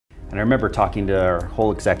And I remember talking to our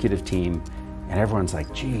whole executive team, and everyone's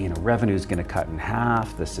like, gee, revenue's gonna cut in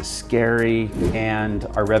half, this is scary. And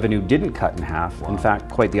our revenue didn't cut in half. Wow. In fact,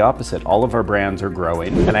 quite the opposite. All of our brands are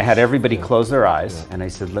growing. And I had everybody close their eyes, and I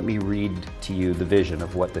said, let me read to you the vision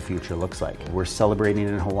of what the future looks like. We're celebrating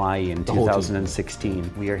in Hawaii in 2016.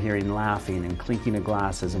 We are hearing laughing and clinking of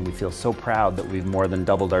glasses, and we feel so proud that we've more than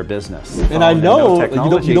doubled our business. And I know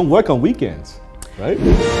you don't work on weekends, right?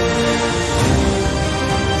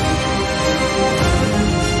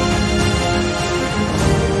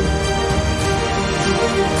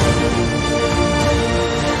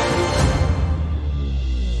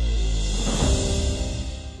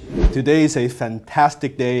 Today is a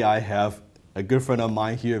fantastic day. I have a good friend of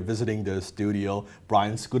mine here visiting the studio,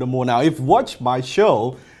 Brian Scudamore. Now, if you watched my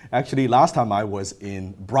show, actually last time I was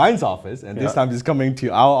in Brian's office, and this time he's coming to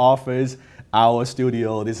our office, our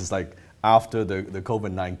studio. This is like after the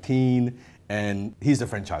COVID-19, and he's the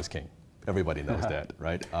franchise king. Everybody knows that,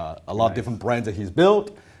 right? A lot of different brands that he's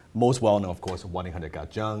built. Most well known, of course,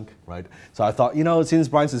 1-800-GOT-JUNK, right? So I thought, since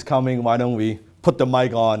Brian's is coming, why don't we put the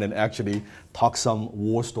mic on and actually talk some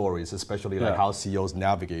war stories, especially like how CEOs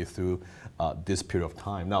navigate through this period of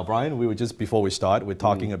time. Now, Brian, we were just, before we start, we're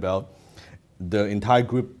talking about the entire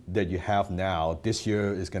group that you have now. This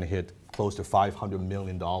year is going to hit close to $500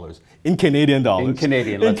 million in Canadian dollars. In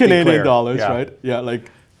Canadian, in Canadian dollars, right? Yeah,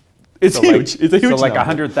 like, it's huge. It's a huge So like number.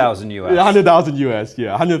 100,000 US. 100,000 US, yeah,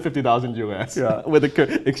 150,000 US with the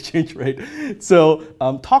current exchange rate. So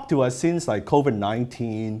talk to us, since like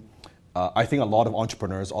COVID-19, I think a lot of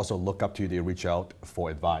entrepreneurs also look up to you, they reach out for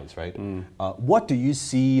advice, right? What do you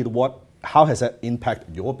see, how has that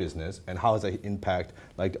impacted your business, and how has that impacted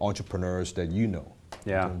like the entrepreneurs that you know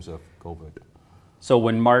in terms of COVID? So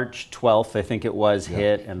when March 12th, I think it was,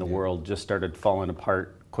 hit and the world just started falling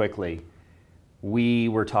apart quickly, we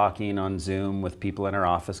were talking on Zoom with people in our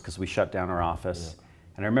office because we shut down our office.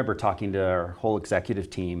 And I remember talking to our whole executive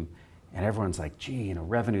team, and everyone's like, gee,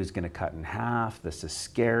 revenue's gonna cut in half, this is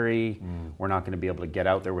scary, we're not gonna be able to get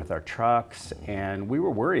out there with our trucks. And we were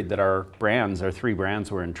worried that our three brands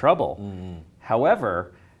were in trouble.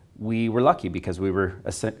 However, we were lucky because we were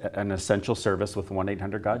an essential service with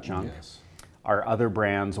 1-800-GOT-JUNK. Our other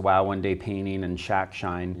brands, Wow One Day Painting and Shack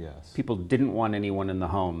Shine, people didn't want anyone in the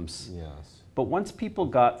homes. But once people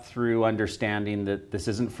got through understanding that this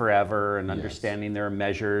isn't forever and understanding there are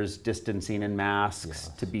measures, distancing and masks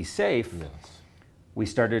to be safe, we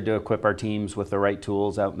started to equip our teams with the right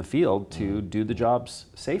tools out in the field to do the jobs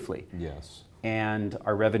safely. And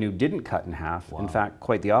our revenue didn't cut in half. In fact,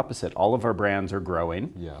 quite the opposite. All of our brands are growing.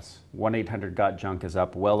 1-800-GOT-JUNK is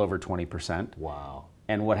up well over 20%. Wow.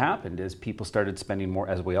 And what happened is people started spending more,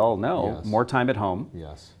 as we all know, more time at home.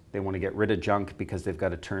 They want to get rid of junk because they've got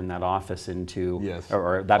to turn that office into,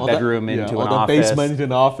 or that bedroom into an office. Or the basement into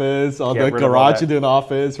an office, or the garage into an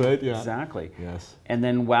office, right? Exactly. And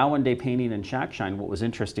then Wow One Day Painting and Shack Shine, what was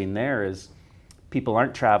interesting there is people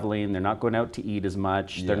aren't traveling, they're not going out to eat as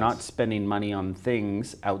much, they're not spending money on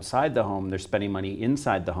things outside the home, they're spending money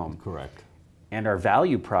inside the home. Correct. And our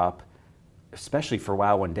value prop, especially for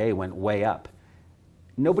Wow One Day, went way up.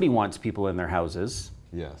 Nobody wants people in their houses.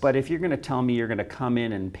 But if you're going to tell me you're going to come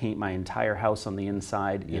in and paint my entire house on the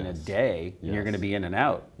inside in a day, and you're going to be in and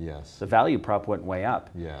out, the value prop went way up.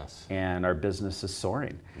 And our business is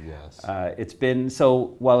soaring. It's been,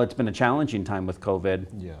 so while it's been a challenging time with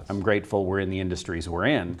COVID, I'm grateful we're in the industries we're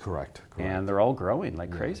in. Correct. And they're all growing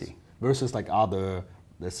like crazy. Versus like other,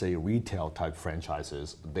 let's say, retail type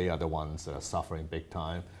franchises, they are the ones that are suffering big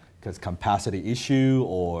time because capacity issue,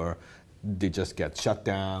 or they just get shut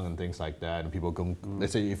down and things like that, and people go,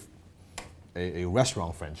 let's say if a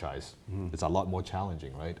restaurant franchise, it's a lot more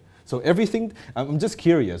challenging, right? So everything, I'm just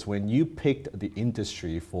curious, when you picked the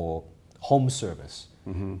industry for home service,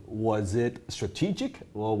 was it strategic,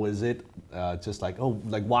 or was it just like,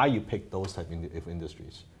 why you picked those type of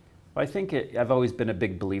industries? I think I've always been a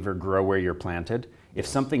big believer, grow where you're planted. If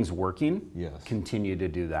something's working, continue to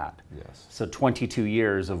do that. So 22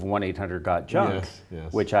 years of 1-800-GOT-JUNK,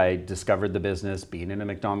 which I discovered the business, being in a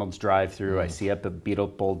McDonald's drive-through, I see up a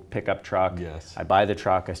beat-up pickup truck, I buy the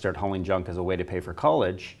truck, I start hauling junk as a way to pay for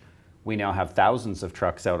college. We now have thousands of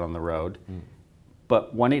trucks out on the road.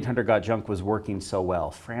 But 1-800-GOT-JUNK was working so well,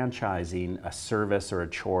 franchising a service or a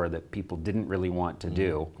chore that people didn't really want to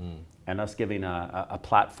do. And us giving a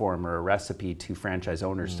platform or a recipe to franchise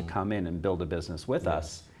owners to come in and build a business with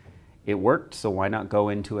us, it worked, so why not go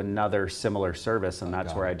into another similar service? And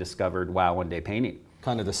that's where I discovered Wow One Day Painting.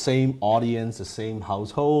 Kind of the same audience, the same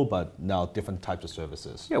household, but now different types of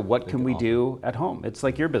services. Yeah, what can we do at home? It's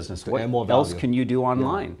like your business. What else can you do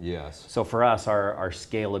online? Yes. So for us, our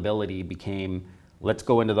scalability became, let's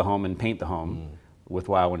go into the home and paint the home with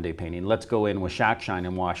Wow One Day Painting. Let's go in with Shack Shine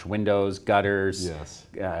and wash windows, gutters,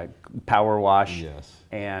 power wash.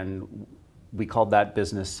 And we called that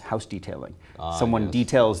business house detailing. Someone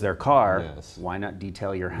details their car, why not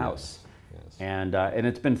detail your house? And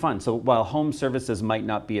it's been fun. So while home services might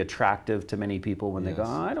not be attractive to many people when they go,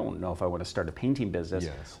 oh, I don't know if I want to start a painting business,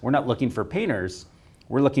 we're not looking for painters.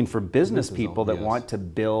 We're looking for business people that want to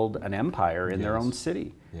build an empire in their own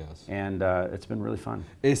city. And it's been really fun.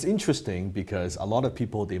 It's interesting because a lot of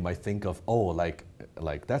people, they might think of, oh,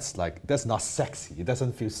 that's not sexy. It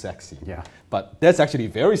doesn't feel sexy. But that's actually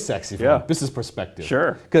very sexy from a business perspective.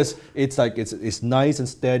 Because it's nice and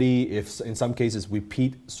steady. If in some cases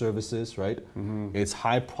repeat services, right? It's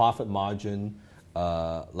high profit margin,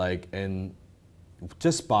 and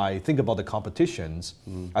just by think about the competitions.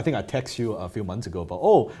 I think I texted you a few months ago about,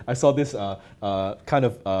 oh, I saw this kind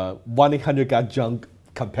of 1-800-GOT-JUNK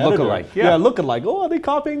competitor. Lookalike. Oh, are they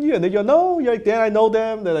copying you? And then no, you're like, Dan, I know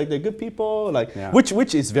them. They're good people.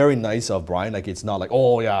 Which is very nice of Brian. Like, it's not like,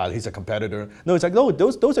 oh yeah, he's a competitor. No, it's like, no,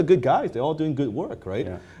 those are good guys. They're all doing good work, right?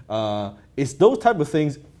 It's those type of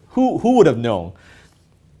things. Who would have known?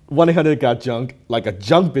 1-800-GOT-JUNK, like a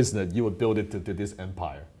junk business, you would build it to this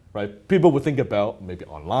empire. Right? People would think about maybe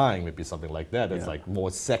online, maybe something like that. That's like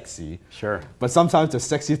more sexy. But sometimes the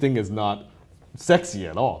sexy thing is not sexy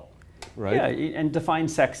at all, right? Yeah, and define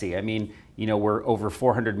sexy. I mean, we're over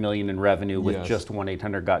 400 million in revenue with just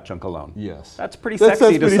 1-800-GOT-JUNK alone. That's pretty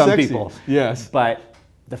sexy to some people. But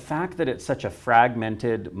the fact that it's such a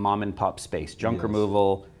fragmented mom and pop space, junk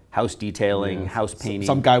removal, house detailing, house painting.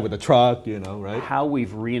 Some guy with a truck, right? How we've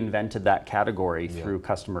reinvented that category through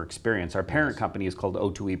customer experience. Our parent company is called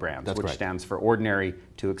O2E Brands, which stands for Ordinary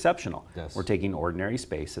to Exceptional. We're taking ordinary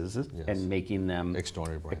spaces and making them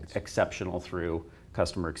exceptional through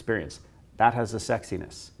customer experience. That has a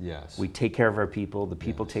sexiness. We take care of our people, the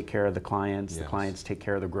people take care of the clients take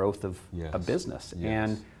care of the growth of a business.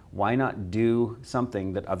 And why not do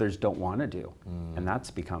something that others don't want to do? And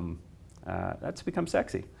that's become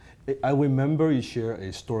sexy. I remember you shared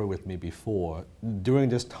a story with me before, during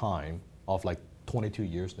this time of like 22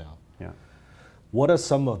 years now. What are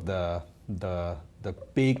some of the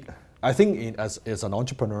big, I think as an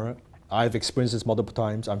entrepreneur, I've experienced this multiple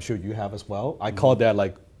times, I'm sure you have as well. I call that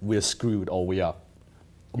like we're screwed or we are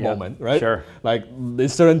moment, right? Like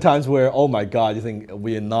there's certain times where, oh my God, you think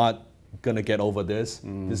we're not gonna get over this.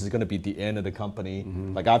 This is gonna be the end of the company.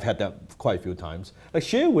 Like I've had that quite a few times. Like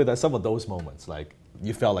share with us some of those moments. Like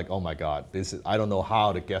you felt like, oh my God, I don't know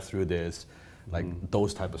how to get through this. Like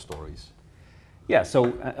those type of stories. Yeah,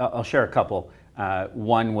 so I'll share a couple.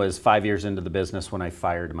 One was 5 years into the business when I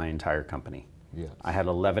fired my entire company. I had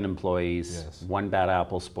 11 employees. One bad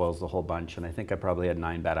apple spoils the whole bunch, and I think I probably had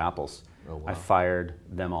 9 bad apples. I fired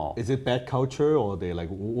them all. Is it bad culture, or they like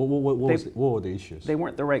what were the issues? They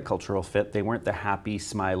weren't the right cultural fit. They weren't the happy,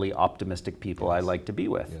 smiley, optimistic people I like to be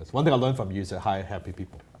with. One thing I learned from you is hire happy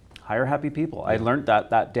people. Hire happy people. I learned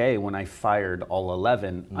that day when I fired all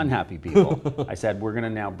 11 unhappy people. I said, we're going to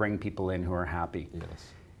now bring people in who are happy.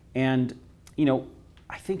 And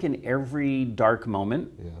I think in every dark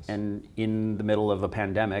moment, and in the middle of a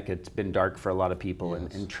pandemic, it's been dark for a lot of people.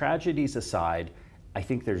 And tragedies aside, I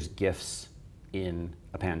think there's gifts in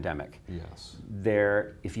a pandemic.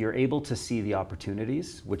 If you're able to see the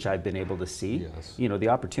opportunities, which I've been able to see, the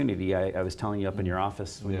opportunity I was telling you up in your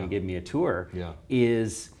office when you gave me a tour,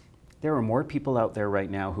 is there are more people out there right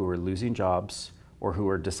now who are losing jobs or who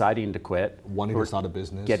are deciding to quit, wanting to start a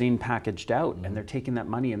business, getting packaged out, and they're taking that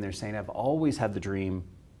money and they're saying, I've always had the dream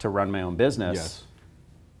to run my own business.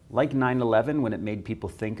 Like 9/11, when it made people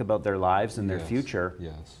think about their lives and their future,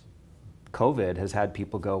 COVID has had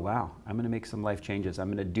people go, wow, I'm going to make some life changes. I'm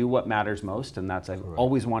going to do what matters most, and that's I've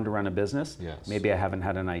always wanted to run a business. Maybe I haven't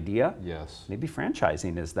had an idea. Maybe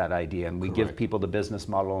franchising is that idea, and we give people the business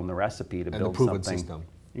model and the recipe to build something. System.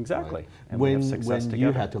 Exactly. And when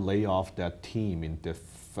you had to lay off that team in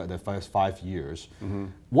the first 5 years,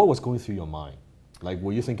 what was going through your mind? Like,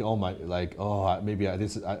 were you thinking, maybe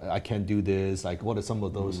I can't do this? Like, what are some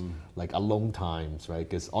of those like alone times, right?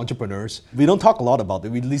 Because entrepreneurs, we don't talk a lot about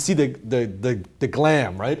it. We see the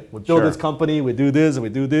glam, right? We build this company, we do this, and we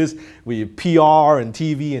do this. We PR and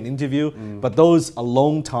TV and interview. But those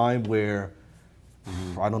alone time where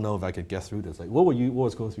I don't know if I could get through this. Like, what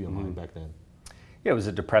was going through your mind back then? Yeah, it was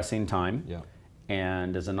a depressing time.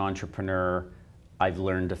 And as an entrepreneur, I've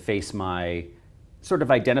learned to face sort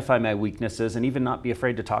of identify my weaknesses and even not be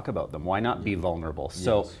afraid to talk about them. Why not be vulnerable?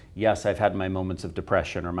 So yes, I've had my moments of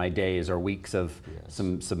depression or my days or weeks of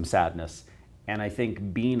some sadness. And I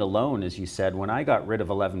think being alone, as you said, when I got rid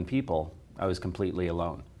of 11 people, I was completely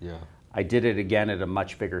alone. I did it again at a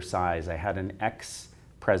much bigger size. I had an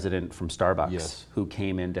ex-president from Starbucks who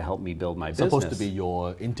came in to help me build my business. Supposed to be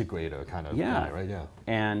your integrator kind of guy, right? Yeah.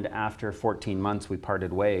 And after 14 months, we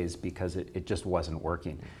parted ways because it just wasn't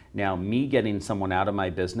working. Now, me getting someone out of my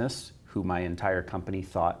business who my entire company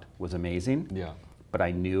thought was amazing, but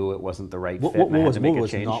I knew it wasn't the right fit and I had to make a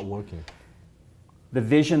change. What was not working? The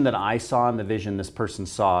vision that I saw and the vision this person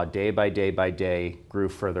saw day by day grew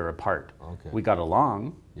further apart. Okay. We got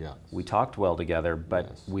along, Yes. we talked well together,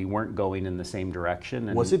 but we weren't going in the same direction.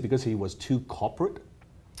 And was it because he was too corporate?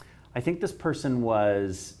 I think this person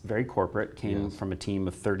was very corporate, came from a team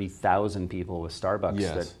of 30,000 people with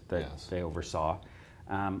Starbucks that they oversaw.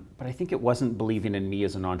 But I think it wasn't believing in me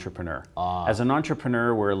as an entrepreneur. As an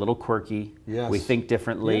entrepreneur, we're a little quirky, we think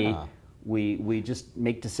differently, we just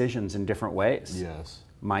make decisions in different ways. Yes.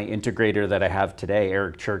 My integrator that I have today,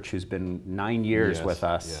 Eric Church, who's been 9 years with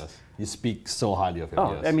us. Yes. You speak so highly of him.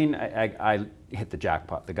 Oh, I mean, I hit the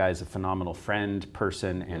jackpot. The guy's a phenomenal friend,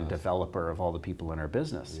 person, and developer of all the people in our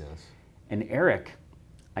business. Yes. And Eric,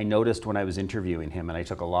 I noticed when I was interviewing him, and I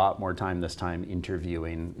took a lot more time this time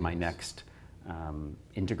interviewing my next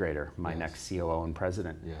integrator, my next COO and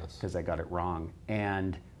president, because I got it wrong.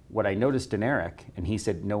 And what I noticed in Eric, and he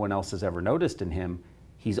said no one else has ever noticed in him,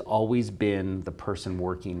 he's always been the person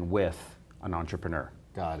working with an entrepreneur.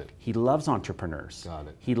 Got it. He loves entrepreneurs. Got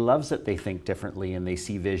it. He loves that they think differently and they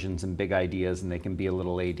see visions and big ideas and they can be a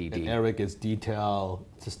little ADD. And Eric is detailed,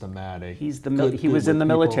 systematic. He's he was in the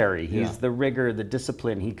military. He's the rigor, the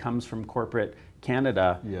discipline. He comes from corporate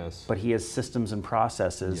Canada, but he has systems and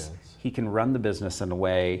processes. He can run the business in a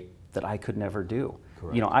way that I could never do.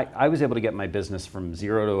 Correct. You know, I was able to get my business from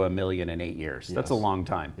 0 to $1 million in 8 years. That's a long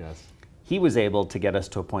time. Yes. He was able to get us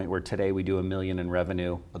to a point where today we do $1 million in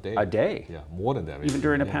revenue a day. Yeah, more than that. Even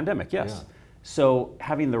during a pandemic, So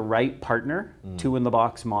having the right partner, two in the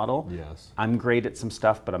box model. I'm great at some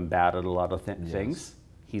stuff, but I'm bad at a lot of things.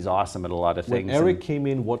 He's awesome at a lot of things. When Eric came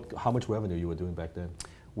in, how much revenue you were doing back then?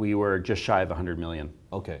 We were just shy of 100 million.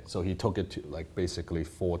 Okay, so he took it to like basically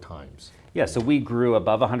 4 times. Yeah, so we grew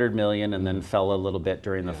above 100 million and then fell a little bit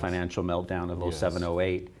during the financial meltdown of 07,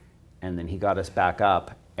 08, and then he got us back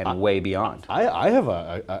up and way beyond. I have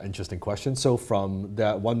an interesting question. So from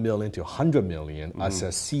that 1 million to 100 million, as a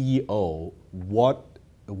CEO,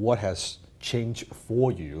 what has changed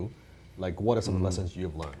for you? Like, what are some lessons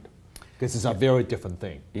you've learned? Because it's a very different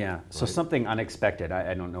thing. Yeah, so something unexpected.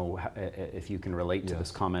 I don't know if you can relate to this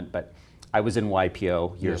comment, but I was in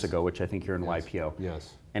YPO years ago, which I think you're in YPO.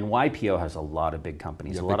 Yes. And YPO has a lot of big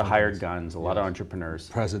companies, a lot of hired guns, a lot of entrepreneurs.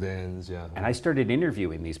 Presidents, And I started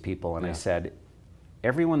interviewing these people and I said,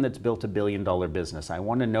 everyone that's built $1 billion business, I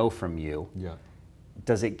want to know from you,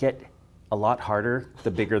 does it get a lot harder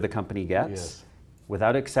the bigger the company gets?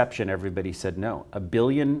 Without exception, everybody said no. $1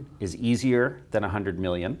 billion is easier than 100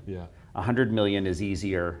 million. 100 million is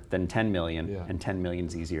easier than 10 million, and 10 million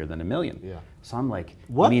is easier than $1 million. So I'm like,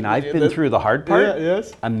 I mean, I've been through the hard part.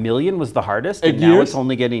 $1 million was the hardest, and now it's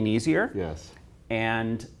only getting easier.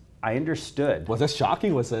 And I understood. Was that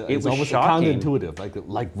shocking? It's was almost shocking. Counterintuitive.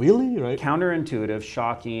 Like really, right? Counterintuitive,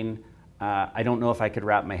 shocking. I don't know if I could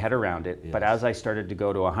wrap my head around it, but as I started to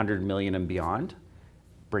go to 100 million and beyond,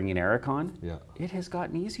 bringing Eric on, it has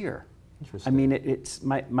gotten easier. I mean, it's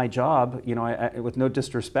my job, you know, with no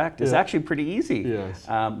disrespect, is actually pretty easy.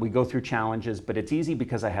 We go through challenges, but it's easy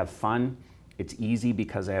because I have fun. It's easy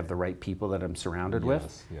because I have the right people that I'm surrounded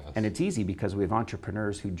with. And it's easy because we have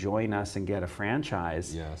entrepreneurs who join us and get a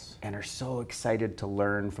franchise and are so excited to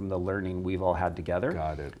learn from the learning we've all had together.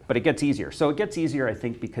 Got it. But it gets easier. So it gets easier, I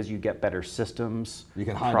think, because you get better systems, you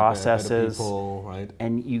can hire processes, better people, right?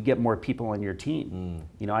 And you get more people on your team.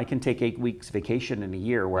 You know, I can take 8 weeks vacation in a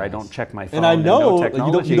year where I don't check my phone. And I know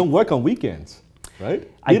no you don't work on weekends.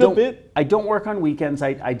 Right? I don't work on weekends.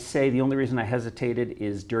 I'd say the only reason I hesitated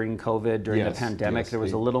is during COVID, during the pandemic, there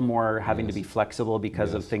was a little more having to be flexible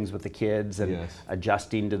because of things with the kids and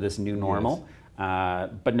adjusting to this new normal.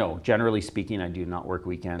 But no, generally speaking, I do not work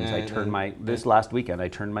weekends. This last weekend, I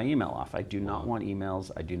turned my email off. I do not want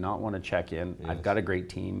emails. I do not want to check in. I've got a great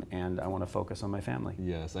team and I want to focus on my family.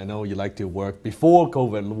 Yes, I know you like to work before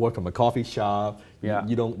COVID, work from a coffee shop.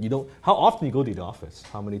 You don't, how often you go to the office?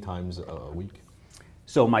 How many times a week?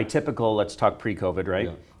 So my typical, let's talk pre-COVID, right?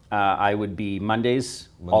 I would be Mondays,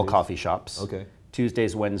 all coffee shops.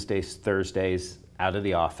 Tuesdays, Wednesdays, Thursdays, out of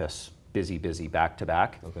the office, busy, back to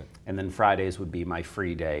back. And then Fridays would be my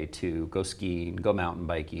free day to go skiing, go mountain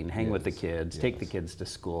biking, hang with the kids, take the kids to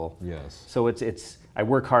school. So I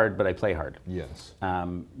work hard, but I play hard.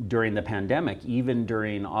 During the pandemic, even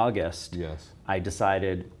during August, I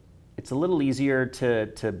decided it's a little easier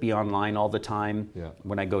to be online all the time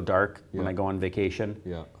when I go dark, when I go on vacation.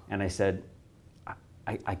 And I said,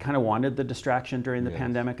 I kind of wanted the distraction during the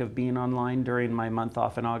pandemic of being online during my month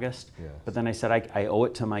off in August. But then I said, I owe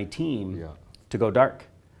it to my team to go dark.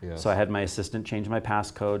 So I had my assistant change my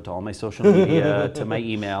passcode to all my social media, to my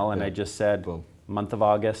email, and I just said, month of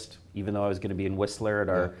August, even though I was going to be in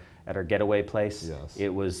Whistler at our getaway place, it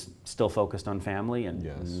was still focused on family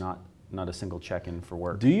and not a single check-in for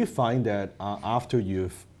work. Do you find that after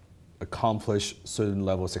you've accomplished certain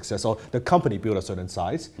level of success, or the company built a certain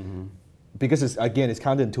size, because it's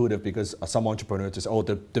counterintuitive, because some entrepreneurs just,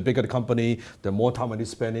 the bigger the company, the more time I need to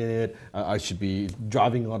spend in it, I should be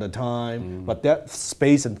driving all the time. But that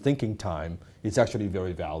space and thinking time is actually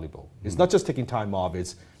very valuable. It's not just taking time off,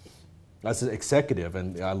 it's, as an executive,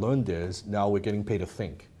 and I learned this, now we're getting paid to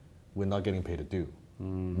think. We're not getting paid to do.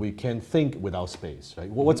 We can think without space, right?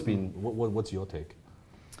 What's your take?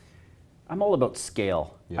 I'm all about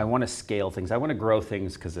scale. I want to scale things. I want to grow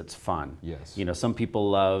things because it's fun. You know, some people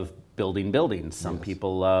love building buildings. Some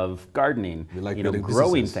people love gardening. We like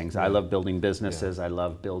growing things. I love building businesses. I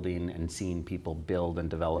love building and seeing people build and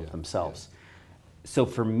develop themselves. So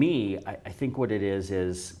for me, I think what it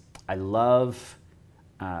is I love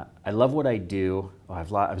what I do.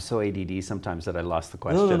 I'm so ADD sometimes that I lost the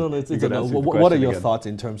question. No. It's what are your thoughts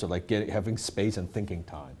in terms of like having space and thinking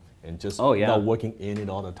time, and just not working in it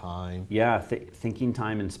all the time? Thinking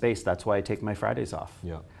time and space. That's why I take my Fridays off.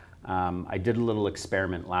 I did a little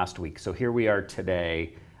experiment last week. So here we are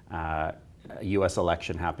today. A U.S.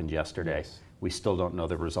 election happened yesterday. We still don't know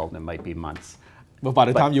the result, and it might be months. But by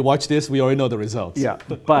the time you watch this, we already know the results.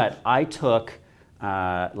 But I took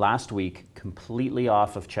last week completely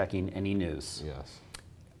off of checking any news.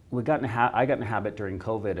 I got in a habit during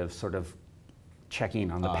COVID of sort of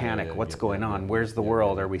checking on the panic. What's going on? Where's the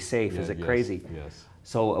world? Are we safe? Is it crazy?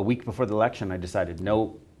 So a week before the election, I decided,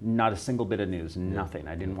 no, not a single bit of news, nothing.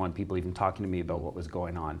 I didn't want people even talking to me about what was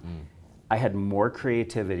going on. I had more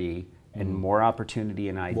creativity and more opportunity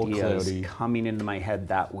and ideas coming into my head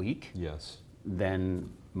that week than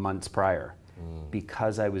months prior.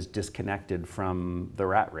 Because I was disconnected from the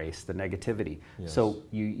rat race, the negativity. So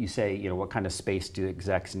you say, you know, what kind of space do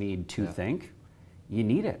execs need to think? You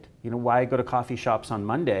need it. You know, why I go to coffee shops on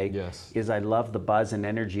Monday is I love the buzz and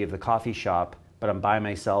energy of the coffee shop, but I'm by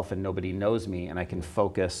myself and nobody knows me, and I can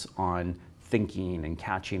focus on thinking and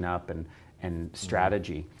catching up and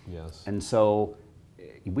strategy. And so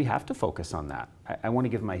we have to focus on that. I want to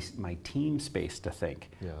give my team space to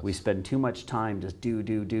think. We spend too much time just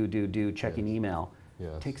do, checking email.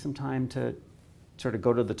 Take some time to sort of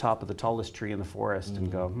go to the top of the tallest tree in the forest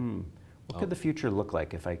and go, what could the future look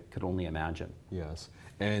like if I could only imagine?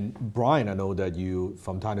 And Brian, I know that you,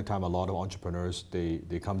 from time to time, a lot of entrepreneurs,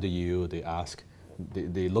 they come to you, they ask,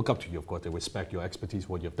 they look up to you, of course, they respect your expertise,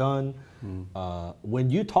 what you've done. When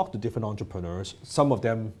you talk to different entrepreneurs, some of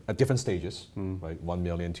them at different stages, right? 1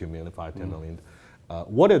 million, 2 million, 5, 10 million.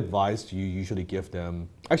 What advice do you usually give them?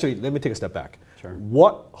 Actually, let me take a step back.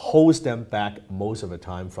 What holds them back most of the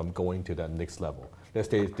time from going to that next level? Let's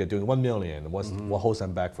say they're doing 1 million. What holds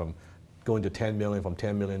them back from going to 10 million, from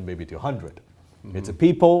 10 million maybe to 100? It's the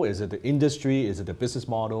people, is it the industry, is it the business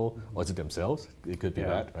model, or is it themselves? It could be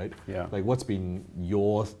that, right? Like, what's been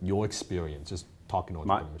your experience just talking to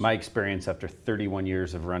entrepreneurs? My experience after 31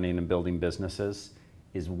 years of running and building businesses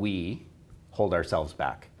is we hold ourselves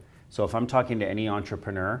back. So if I'm talking to any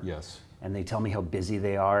entrepreneur and they tell me how busy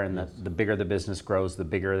they are, and that the bigger the business grows, the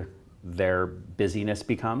bigger their busyness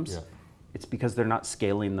becomes, it's because they're not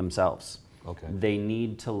scaling themselves. They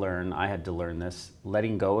need to learn, I had to learn this,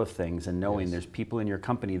 letting go of things and knowing there's people in your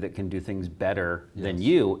company that can do things better than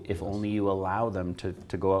you if only you allow them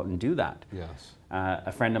to go out and do that.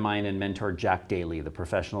 A friend of mine and mentor, Jack Daly, the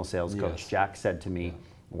professional sales coach, Jack said to me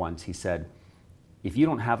once, he said, if you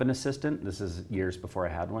don't have an assistant, this is years before I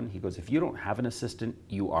had one, he goes, if you don't have an assistant,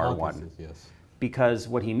 you are one. Because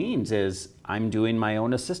what he means is, I'm doing my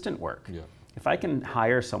own assistant work. If I can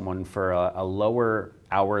hire someone for a lower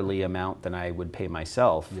hourly amount than I would pay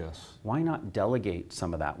myself, why not delegate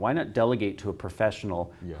some of that? Why not delegate to a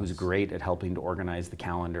professional who's great at helping to organize the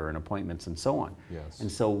calendar and appointments and so on?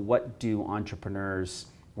 And so what do entrepreneurs,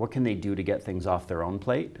 what can they do to get things off their own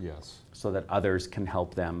plate so that others can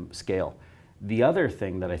help them scale? The other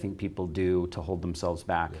thing that I think people do to hold themselves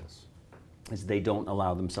back is they don't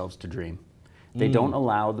allow themselves to dream. They don't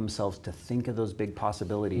allow themselves to think of those big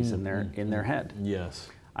possibilities in their head.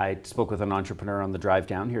 I spoke with an entrepreneur on the drive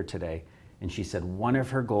down here today, and she said one of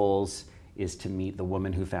her goals is to meet the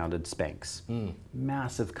woman who founded Spanx.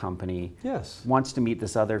 Massive company, wants to meet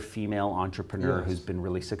this other female entrepreneur who's been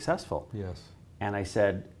really successful. And I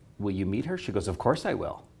said, will you meet her? She goes, of course I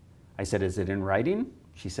will. I said, is it in writing?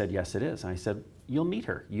 She said, yes, it is. And I said, you'll meet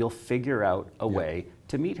her. You'll figure out a way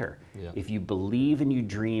to meet her. If you believe and you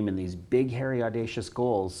dream in these big, hairy, audacious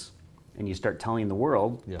goals, and you start telling the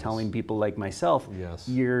world, telling people like myself,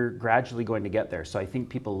 you're gradually going to get there. So I think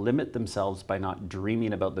people limit themselves by not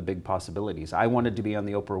dreaming about the big possibilities. I wanted to be on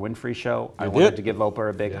the Oprah Winfrey Show. I wanted to give Oprah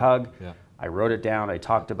a big hug. I wrote it down. I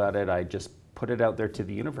talked about it. I just put it out there to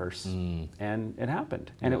the universe, and it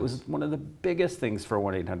happened. And it was one of the biggest things for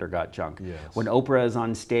 1-800-GOT-JUNK. When Oprah is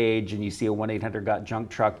on stage and you see a 1-800-GOT-JUNK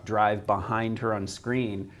truck drive behind her on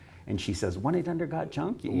screen, and she says,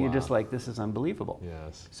 1-800-GOT-JUNK, you're just like, this is unbelievable.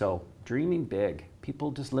 So dreaming big,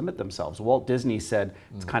 people just limit themselves. Walt Disney said,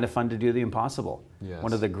 it's kind of fun to do the impossible.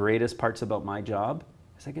 One of the greatest parts about my job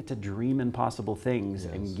is I get to dream impossible things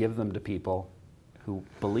and give them to people who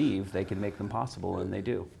believe they can make them possible, and they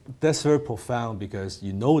do. That's very profound, because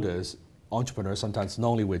you notice entrepreneurs sometimes not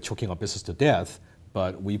only we're choking our business to death,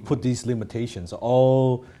 but we put these limitations.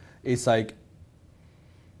 Oh, it's like,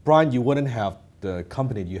 Brian, you wouldn't have the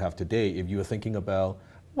company you have today if you were thinking about,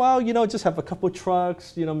 well, you know, just have a couple of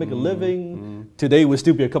trucks, you know, make a living. Today will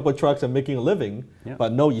still be a couple of trucks and making a living,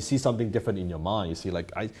 but no, you see something different in your mind. You see,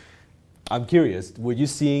 like, I'm curious, were you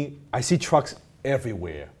seeing, I see trucks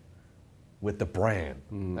everywhere with the brand,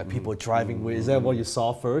 that people driving with. Is that what you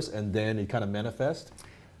saw first, and then it kind of manifests?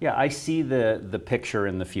 Yeah, I see the picture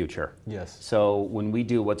in the future. So when we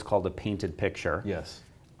do what's called a painted picture,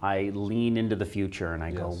 I lean into the future and I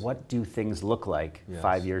go, what do things look like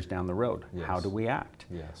 5 years down the road? How do we act?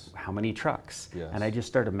 How many trucks? And I just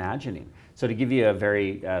start imagining. So to give you a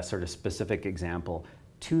very sort of specific example,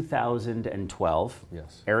 2012,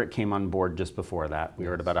 Eric came on board just before that. We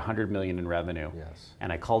were at about 100 million in revenue.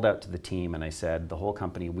 And I called out to the team and I said, the whole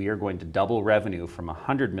company, we are going to double revenue from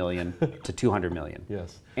 100 million to 200 million.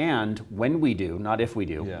 And when we do, not if we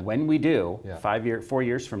do, when we do, 4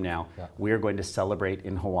 years from now, we are going to celebrate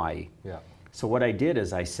in Hawaii. So what I did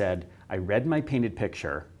is I said, I read my painted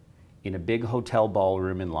picture in a big hotel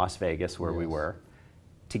ballroom in Las Vegas where we were.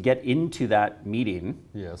 To get into that meeting,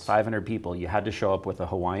 500 people, you had to show up with a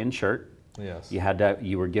Hawaiian shirt.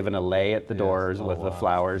 You were given a lei at the doors with the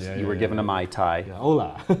flowers. You were given a Mai Tai.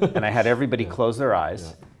 And I had everybody close their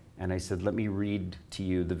eyes. And I said, let me read to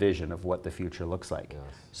you the vision of what the future looks like.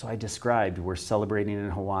 So I described, we're celebrating in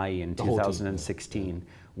Hawaii in 2016.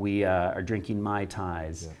 We are drinking Mai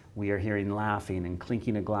Tais. We are hearing laughing and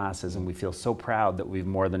clinking of glasses, and we feel so proud that we've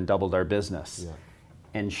more than doubled our business.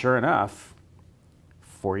 And sure enough,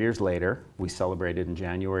 4 years later, we celebrated in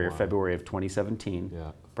January or February of 2017,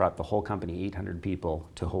 brought the whole company, 800 people,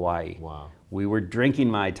 to Hawaii. We were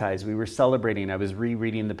drinking Mai Tais, we were celebrating. I was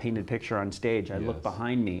rereading the painted picture on stage. I looked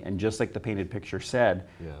behind me, and just like the painted picture said,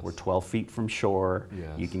 we're 12 feet from shore.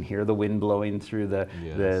 You can hear the wind blowing through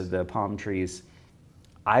the palm trees.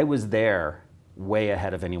 I was there way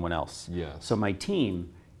ahead of anyone else. So my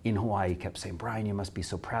team in Hawaii kept saying, Brian, you must be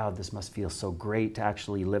so proud. This must feel so great to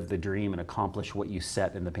actually live the dream and accomplish what you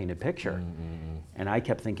set in the painted picture. And I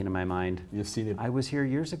kept thinking in my mind, you've seen it. I was here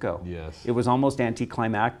years ago. It was almost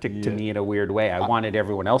anticlimactic to me in a weird way. I wanted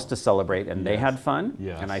everyone else to celebrate, and they had fun,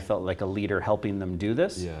 and I felt like a leader helping them do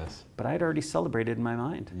this. But I'd already celebrated in my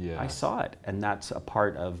mind. I saw it, and that's a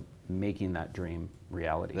part of making that dream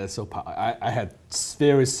reality. That's so powerful. I had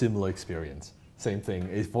very similar experience. Same thing.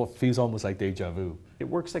 It feels almost like deja vu. It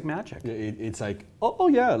works like magic. It's like, oh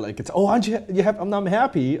yeah, like it's, oh, aren't you happy? I'm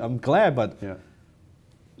happy, I'm glad, but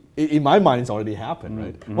in my mind, it's already happened,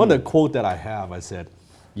 right? One of the quote that I have, I said,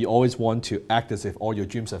 you always want to act as if all your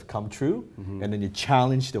dreams have come true, and then you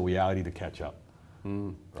challenge the reality to catch up.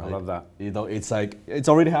 Right? I love that. You know, it's like, it's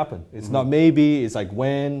already happened. It's not maybe, it's like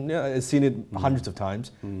when. I've seen it hundreds of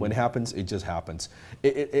times. When it happens, it just happens.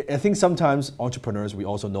 I think sometimes entrepreneurs, we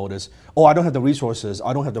also notice, oh, I don't have the resources,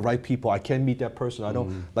 I don't have the right people, I can't meet that person, I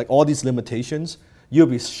don't, like all these limitations. You'll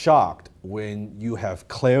be shocked when you have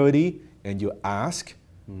clarity and you ask,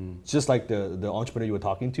 just like the entrepreneur you were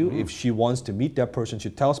talking to, if she wants to meet that person,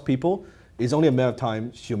 she tells people, it's only a matter of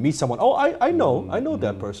time she'll meet someone. Oh, I know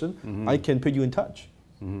that person. I can put you in touch.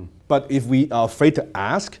 But if we are afraid to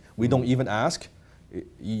ask, we don't even ask,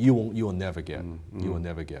 you will never get. You will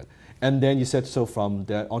never get. And then you said, so from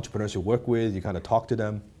the entrepreneurs you work with, you kind of talk to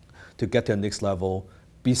them to get to the next level.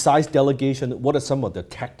 Besides delegation, what are some of the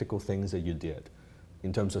tactical things that you did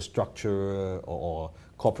in terms of structure or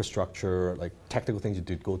corporate structure, like tactical things you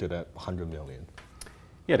did go to that 100 million?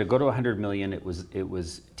 Yeah, to go to 100 million, it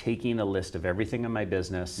was taking a list of everything in my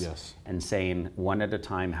business and saying one at a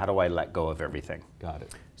time, how do I let go of everything? Got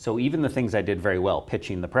it. So even the things I did very well,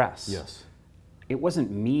 pitching the press. it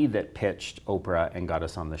wasn't me that pitched Oprah and got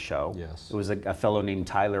us on the show. Yes. It was a fellow named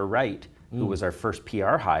Tyler Wright, who was our first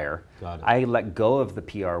PR hire. Got it. I let go of the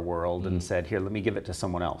PR world and said, here, let me give it to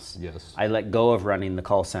someone else. Yes. I let go of running the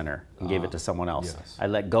call center and gave it to someone else. Yes. I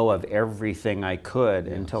let go of everything I could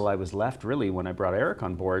until I was left, really, when I brought Eric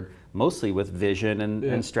on board, mostly with vision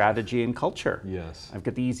and strategy and culture. Yes. I've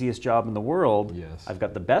got the easiest job in the world. Yes. I've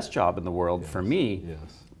got the best job in the world for me.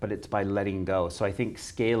 Yes. But it's by letting go. So I think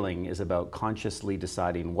scaling is about consciously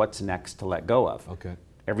deciding what's next to let go of. Okay.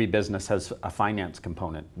 Every business has a finance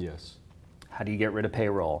component. Yes. How do you get rid of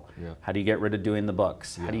payroll? Yeah. How do you get rid of doing the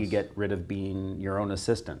books? How do you Yes. get rid of being your own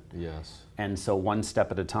assistant? Yes. And so one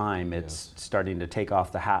step at a time, it's starting to take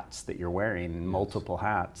off the hats that you're wearing, multiple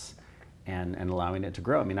hats, and allowing it to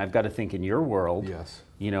grow. I mean, I've got to think in your world,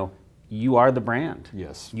 you know, you are the brand.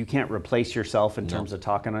 Yes. You can't replace yourself in terms of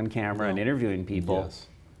talking on camera and interviewing people. Yes.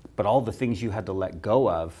 But all the things you had to let go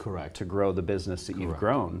of to grow the business that you've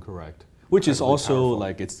grown. Correct. Which is also powerful.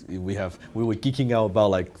 like we were geeking out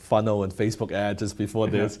about like funnel and Facebook ads just before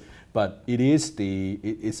this, but it's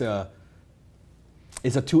a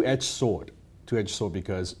two-edged sword. Two-edged sword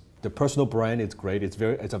because the personal brand is great. It's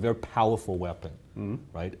a very powerful weapon,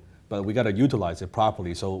 right? But we got to utilize it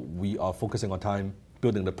properly. So we are focusing on time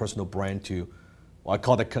building the personal brand to, well, I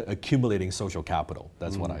call it accumulating social capital.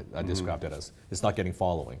 That's what I described it as. It's not getting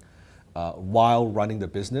following while running the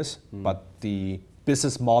business, but the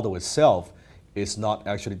business model itself is not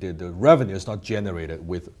actually, the revenue is not generated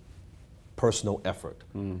with personal effort.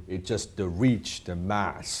 It's just the reach, the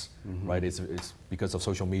mass, right? It's because of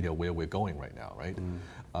social media where we're going right now, right?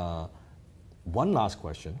 One last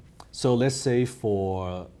question. So let's say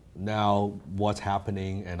for now what's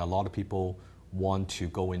happening and a lot of people want to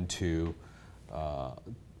go into,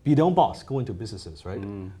 be their own boss, go into businesses, right?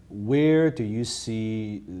 Where do you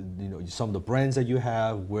see, you know, some of the brands that you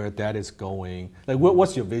have, where that is going? Like,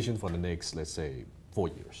 what's your vision for the next, let's say, 4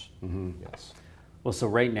 years? Yes. Well, so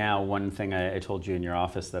right now, one thing I told you in your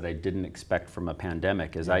office that I didn't expect from a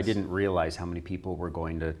pandemic is I didn't realize how many people were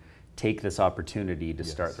going to take this opportunity to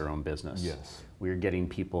start their own business. Yes. We were getting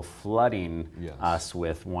people flooding us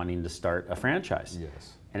with wanting to start a franchise.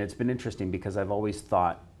 Yes. And it's been interesting because I've always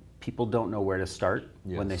thought people don't know where to start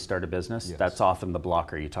when they start a business. That's often the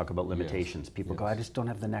blocker. You talk about limitations. People go, I just don't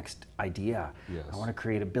have the next idea. I want to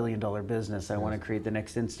create $1 billion business. I want to create the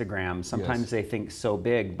next Instagram. Sometimes they think so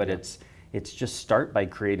big, but it's just start by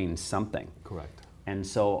creating something. Correct. And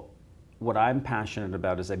so what I'm passionate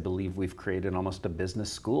about is I believe we've created almost a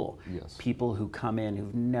business school. People who come in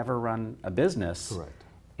who've never run a business.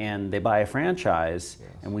 And they buy a franchise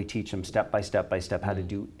and we teach them step by step how to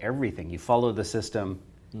do everything. You follow the system,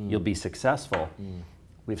 you'll be successful.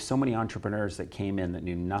 We have so many entrepreneurs that came in that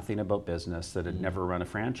knew nothing about business, that had never run a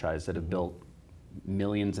franchise, that have built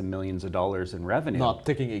millions and millions of dollars in revenue. Not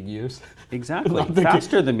taking 8 years. Exactly,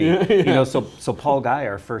 faster than me. You know, so Paul Guy,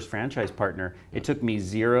 our first franchise partner, it took me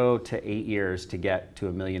 0 to 8 years to get to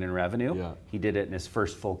 $1 million in revenue. He did it in his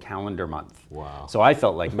first full calendar month. Wow. So I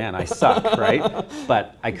felt like, man, I suck, right?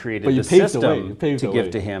 But I created the system to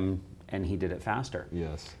give to him, and he did it faster.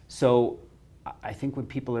 Yes. So I think when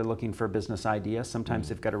people are looking for a business idea, sometimes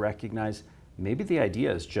they've got to recognize maybe the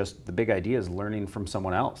idea is just, the big idea is learning from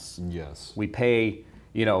someone else. Yes. We pay,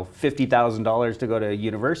 you know, $50,000 to go to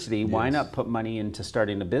university. Why not put money into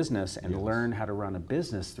starting a business and learn how to run a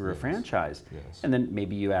business through a franchise? And then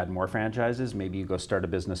maybe you add more franchises, maybe you go start a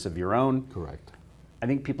business of your own. Correct. I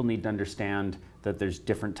think people need to understand that there's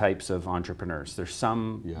different types of entrepreneurs. There's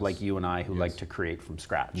some like you and I who like to create from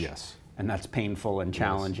scratch. Yes. And that's painful and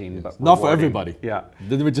challenging, but not for rewarding. everybody. Yeah.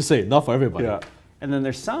 Didn't we just say not for everybody? Yeah. And then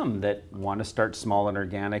there's some that want to start small and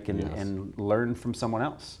organic and learn from someone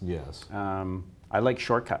else. Yes. I like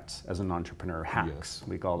shortcuts as an entrepreneur, hacks,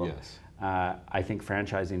 we call them. Yes. I think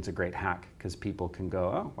franchising is a great hack because people can go,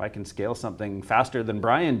 oh, I can scale something faster than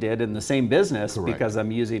Brian did in the same business because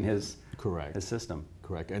I'm using his system.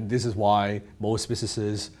 Correct. And this is why most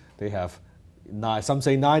businesses, they have, some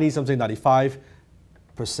say 90, some say 95%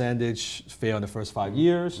 fail in the first 5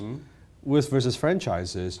 years. With versus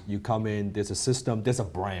franchises, you come in, there's a system, there's a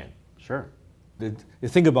brand. Sure. You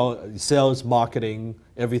think about sales, marketing,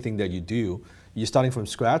 everything that you do, you're starting from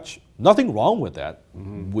scratch. Nothing wrong with that.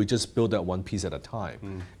 We just build that one piece at a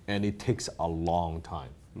time. And it takes a long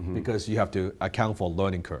time because you have to account for a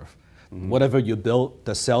learning curve. Whatever you build,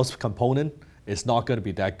 the sales component is not going to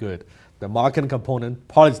be that good. The marketing component,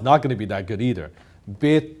 part is not going to be that good either.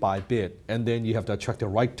 Bit by bit. And then you have to attract the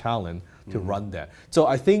right talent to run that. So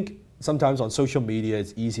I think sometimes on social media,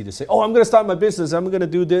 it's easy to say, oh, I'm going to start my business, I'm going to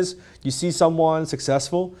do this. You see someone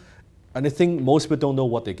successful, and I think most people don't know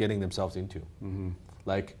what they're getting themselves into.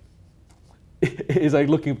 Like, it's like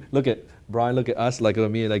look at Brian, look at us, like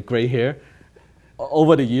me, like gray hair.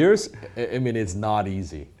 Over the years, I mean, it's not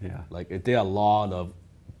easy. Yeah. Like there are a lot of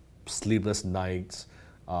sleepless nights,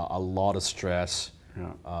 a lot of stress,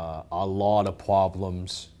 a lot of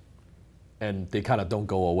problems, and they kind of don't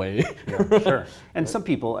go away. Yeah, sure. And some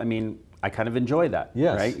people, I mean, I kind of enjoy that.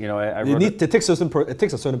 Yes. Right. You know, it takes a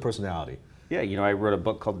certain personality. Yeah. You know, I wrote a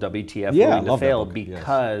book called WTF Yeah, Willing to Fail book,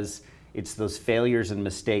 because it's those failures and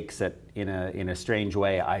mistakes that, in a strange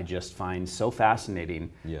way, I just find so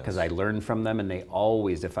fascinating because I learn from them, and they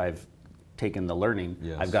always, if I've taken the learning,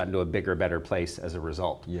 I've gotten to a bigger, better place as a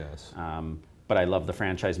result. Yes. But I love the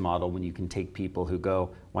franchise model when you can take people who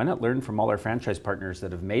go, why not learn from all our franchise partners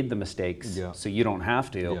that have made the mistakes so you don't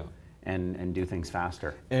have to, and do things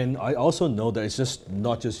faster. And I also know that it's just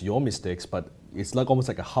not just your mistakes, but it's like almost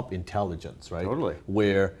like a hub intelligence, right? Totally.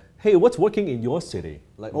 Where, hey, what's working in your city?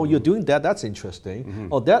 Like, oh, you're doing that, that's interesting.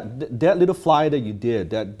 Oh, that little flyer that you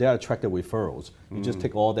did, that attracted referrals. You just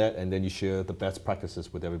take all that and then you share the best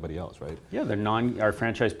practices with everybody else, right? Yeah, they're our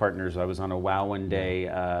franchise partners. I was on a Wow One Day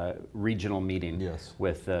regional meeting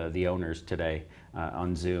with the owners today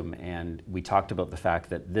on Zoom, and we talked about the fact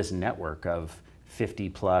that this network of 50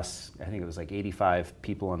 plus, I think it was like 85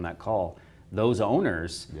 people on that call, those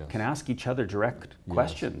owners can ask each other direct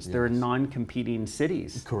questions. They're in non-competing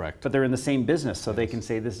cities. Correct. But they're in the same business, so they can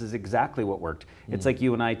say, this is exactly what worked. It's like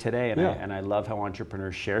you and I today, and I love how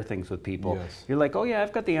entrepreneurs share things with people. You're like, oh yeah,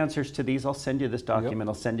 I've got the answers to these. I'll send you this document.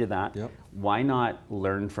 I'll send you that. Why not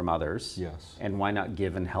learn from others? And why not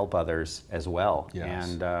give and help others as well?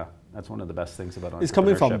 And that's one of the best things about entrepreneurship. It's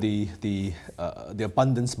coming from the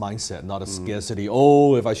abundance mindset, not a scarcity.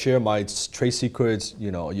 Oh, if I share my trade secrets, you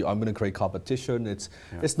know, I'm going to create competition. It's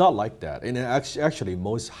not like that. And actually,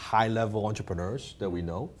 most high-level entrepreneurs that we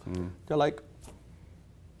know, they're like,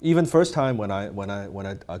 even first time when I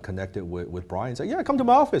connected with Brian, it's like, yeah, come to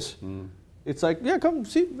my office. It's like, yeah, come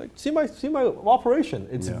see my operation.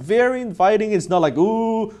 It's very inviting. It's not like,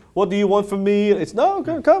 ooh, what do you want from me? It's no,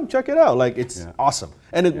 come check it out. Like it's awesome.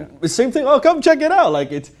 And the same thing. Oh, come check it out.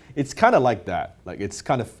 Like it's kind of like that. Like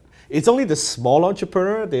it's only the small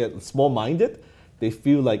entrepreneur. They're small-minded. They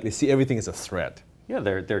feel like they see everything as a threat. Yeah,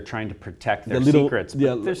 they're trying to protect their secrets,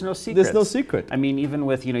 but there's no secrets. There's no secret. I mean, even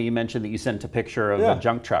with, you know, you mentioned that you sent a picture of a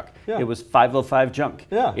junk truck. It was 505 junk.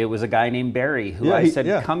 It was a guy named Barry who I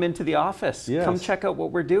said, come into the office, come check out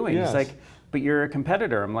what we're doing. He's like, but you're a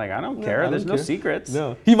competitor. I'm like, I don't care. There's no secrets.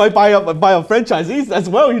 No. He might buy a franchisees as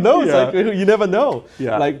well. You know, it's like you never know.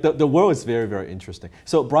 Like the world is very, very interesting.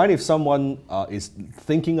 So Brian, if someone is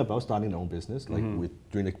thinking about starting their own business, like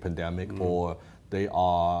during the pandemic, or they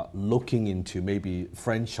are looking into maybe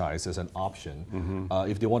franchise as an option.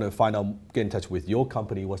 If they want to get in touch with your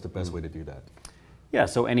company, what's the best way to do that? Yeah,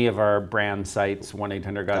 so any of our brand sites,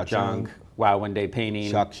 1-800-GOT-JUNK, Wow One Day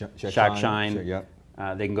Painting, Shack Shine.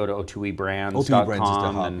 They can go to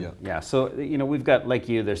o2ebrands.com. So you know, we've got, like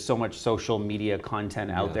you, there's so much social media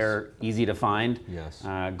content out there, easy to find.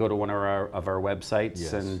 Go to one of our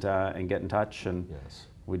websites and get in touch. And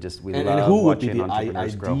we love who would be watching the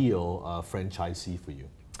entrepreneurs grow. ideal franchisee for you?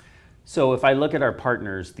 So if I look at our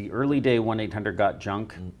partners, the early day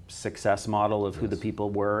 1-800-GOT-JUNK success model of who the people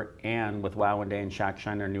were, and with Wow One Day and Shack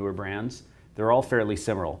Shine, our newer brands, they're all fairly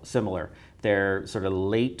similar. They're sort of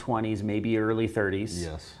late 20s, maybe early 30s.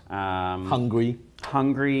 Hungry.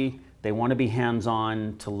 They want to be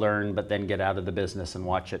hands-on to learn, but then get out of the business and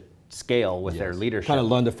watch it scale with their leadership. Kind of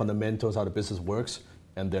learn the fundamentals, how the business works,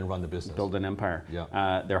 and then run the business. Build an empire.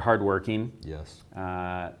 They're hardworking.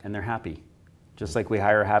 And they're happy. Just like we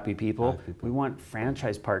hire happy people, we want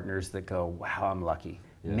franchise partners that go, wow, I'm lucky.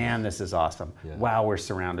 Man, this is awesome. Wow, we're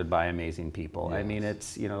surrounded by amazing people. I mean,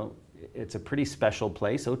 it's, you know, it's a pretty special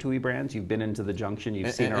place. O2E Brands, you've been into the Junction,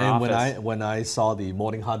 you've seen our office. And when I saw the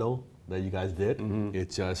morning huddle that you guys did,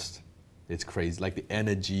 it's crazy. Like the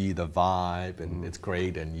energy, the vibe, and it's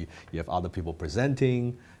great. And you have other people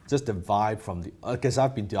presenting. Just the vibe from the, because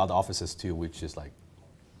I've been to other offices too, which is like,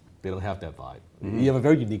 they don't have that vibe. You have a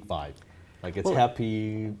very unique vibe. Like it's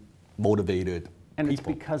happy, motivated. And it's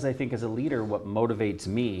because I think as a leader, what motivates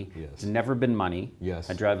me has never been money.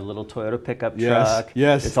 I drive a little Toyota pickup truck.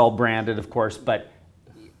 It's all branded, of course, but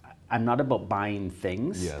I'm not about buying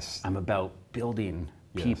things. I'm about building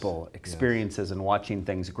people, experiences, and watching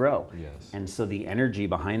things grow. And so the energy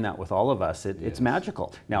behind that with all of us, it's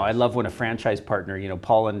magical. Now, I love when a franchise partner, you know,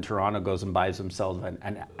 Paul in Toronto goes and buys himself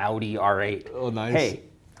an Audi R8. Oh, nice. Hey,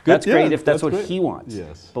 that's great if that's what he wants.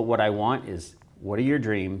 But what I want is, what are your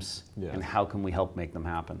dreams, and how can we help make them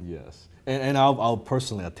happen? And I'll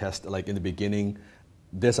personally attest, like in the beginning,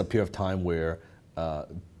 there's a period of time where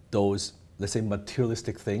those let's say,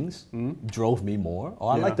 materialistic things drove me more. Oh,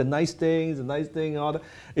 I like the nice things, all that.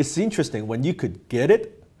 It's interesting, when you could get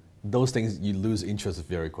it, those things, you lose interest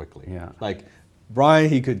very quickly. Yeah. Like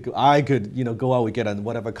Brian, I could, go out, we get on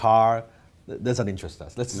whatever car, that doesn't interest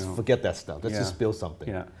us. Let's just forget that stuff. Let's just build something.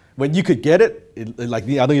 Yeah. When you could get it, like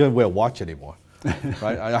I don't even wear a watch anymore.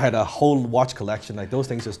 Right? I had a whole watch collection. Like those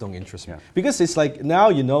things just don't interest me. Because it's like now,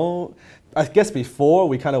 I guess before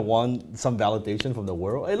we kind of want some validation from the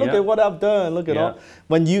world. Hey, look at what I've done. Look at all.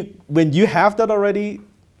 When you have that already,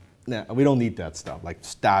 nah, we don't need that stuff. Like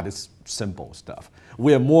status, simple stuff.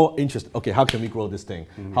 We are more interested. Okay, how can we grow this thing?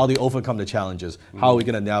 How do we overcome the challenges? How are we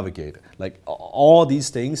going to navigate? Like all these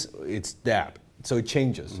things, it's that. So it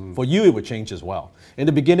changes. For you, it would change as well. In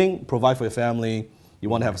the beginning, provide for your family. You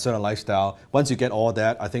want to have a certain lifestyle. Once you get all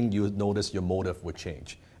that, I think you notice your motive would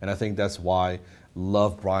change. And I think that's why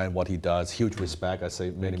love Brian, what he does. Huge respect, I say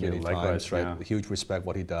many times, right? Yeah. Huge respect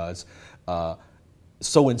what he does.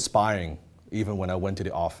 So inspiring, even when I went to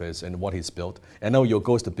the office and what he's built. I know your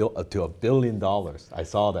goal is to build to $1 billion. I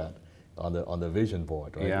saw that on the vision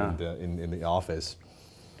board, right? Yeah. In the office.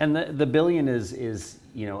 And the billion is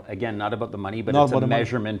again, not about the money, but it's a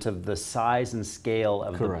measurement of the size and scale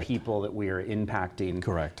of the people that we are impacting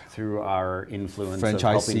through our influence of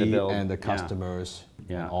helping to build. And the customers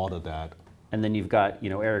and all of that. And then you've got,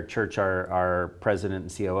 Eric Church, our president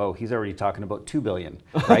and COO, he's already talking about 2 billion,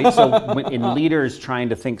 right? So in leaders trying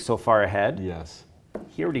to think so far ahead,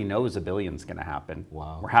 he already knows $1 billion's going to happen.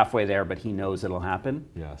 Wow. We're halfway there, but he knows it'll happen.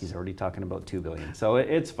 Yes. He's already talking about 2 billion. So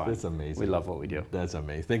it's fun. That's amazing. We love what we do. That's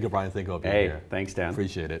amazing. Thank you, Brian. Thank you for being here. Thanks, Dan.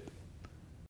 Appreciate it.